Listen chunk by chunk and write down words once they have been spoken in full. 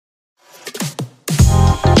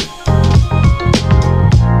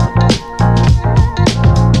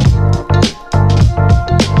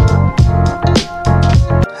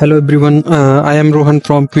Hello everyone, I am Rohan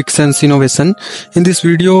from QuickSense Innovation. In this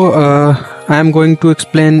video, I am going to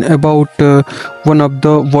explain about one of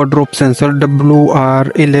the wardrobe sensor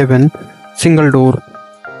WR11 single door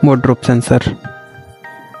wardrobe sensor.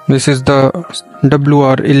 This is the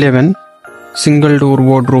WR11 single door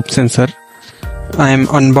wardrobe sensor. I am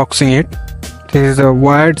unboxing it. This is a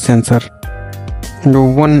wired sensor.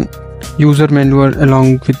 One user manual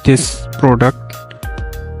along with this product.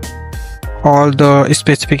 All the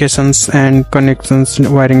specifications and connections,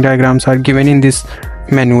 wiring diagrams are given in this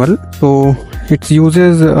manual. So its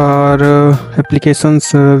uses are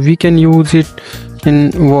applications. We can use it in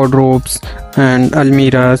wardrobes and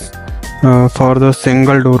almirahs for the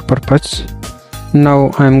single door purpose. Now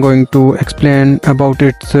I am going to explain about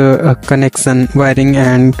its connection, wiring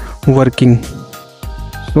and working.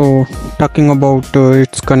 So talking about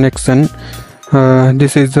its connection,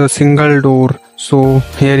 this is a single door. So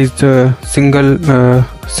here is the single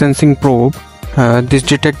sensing probe. This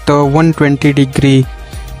detects the 120-degree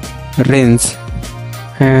range,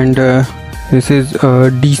 and this is a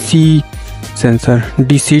DC sensor,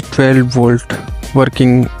 DC 12 volt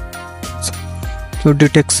working. So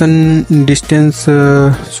detection distance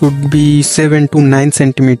should be 7 to 9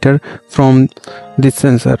 centimeter from this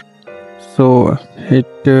sensor. So it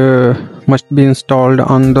must be installed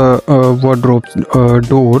on the wardrobe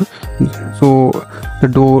door. So the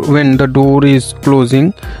door, when the door is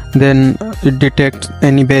closing, then it detects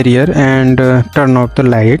any barrier and turn off the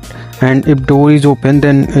light, and if door is open,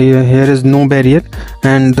 then here is no barrier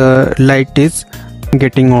and the light is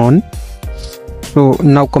getting on. So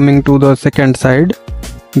now coming to the second side,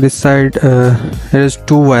 this side there is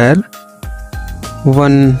two wire,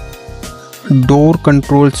 one door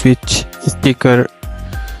control switch sticker.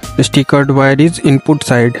 The stickered wire is input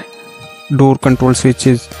side. Door control switch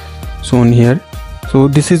is shown here. So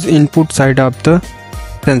this is input side of the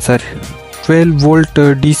sensor. 12 volt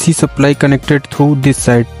DC supply connected through this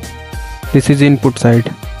side. This is input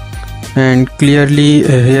side, and clearly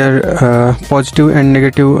here positive and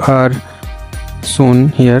negative are shown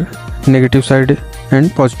here. Negative side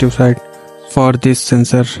and positive side for this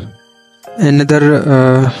sensor.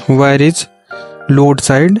 Another wire is load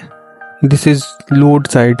side. This is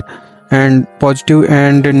load side, and positive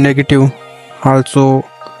and negative also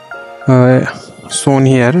shown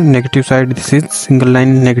here. Negative side, this is single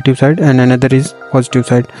line negative side, and another is positive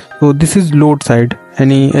side. So this is load side.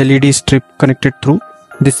 Any LED strip connected through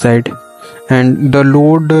this side, and the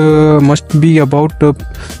load must be about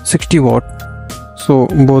 60 watt. So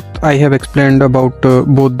both I have explained about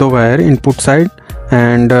both the wire, input side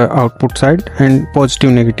and output side, and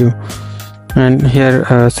positive negative, and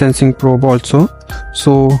here sensing probe also.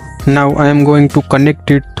 So now I am going to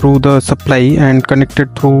connect it through the supply and connect it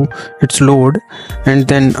through its load, and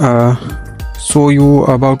then show you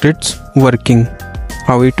about its working,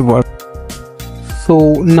 how it works.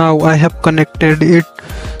 So now I have connected it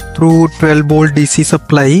through 12 volt DC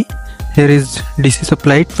supply. Here is DC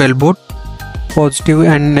supply 12 volt. Positive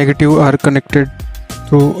and negative are connected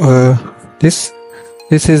through this.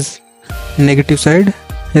 This is negative side.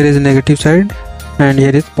 Here is negative side, and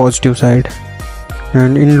here is positive side.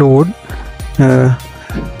 And in load,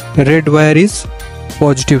 red wire is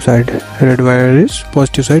positive side. Red wire is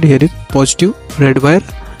positive side. Here is positive red wire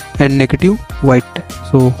and negative white.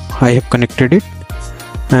 So I have connected it.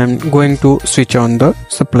 I am going to switch on the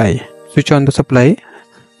supply. Switch on the supply.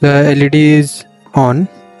 The LED is on.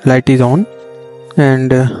 Light is on,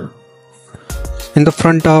 and in the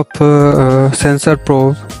front of sensor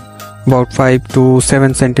probe, about 5 to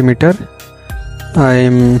 7 centimeter, I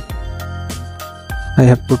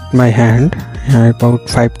have put my hand about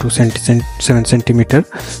 5 to 7 centimeter.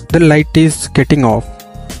 The light is getting off.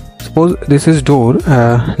 Suppose this is door,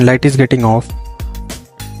 light is getting off.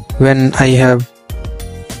 When I have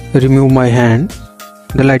removed my hand,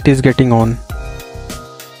 the light is getting on.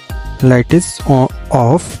 Light is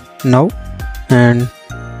off now, and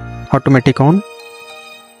automatic on,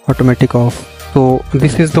 automatic off. So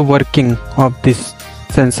this is the working of this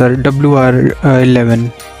sensor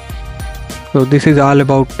WR11. So this is all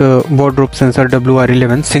about wardrobe sensor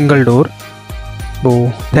WR11 single door. So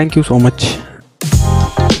thank you so much.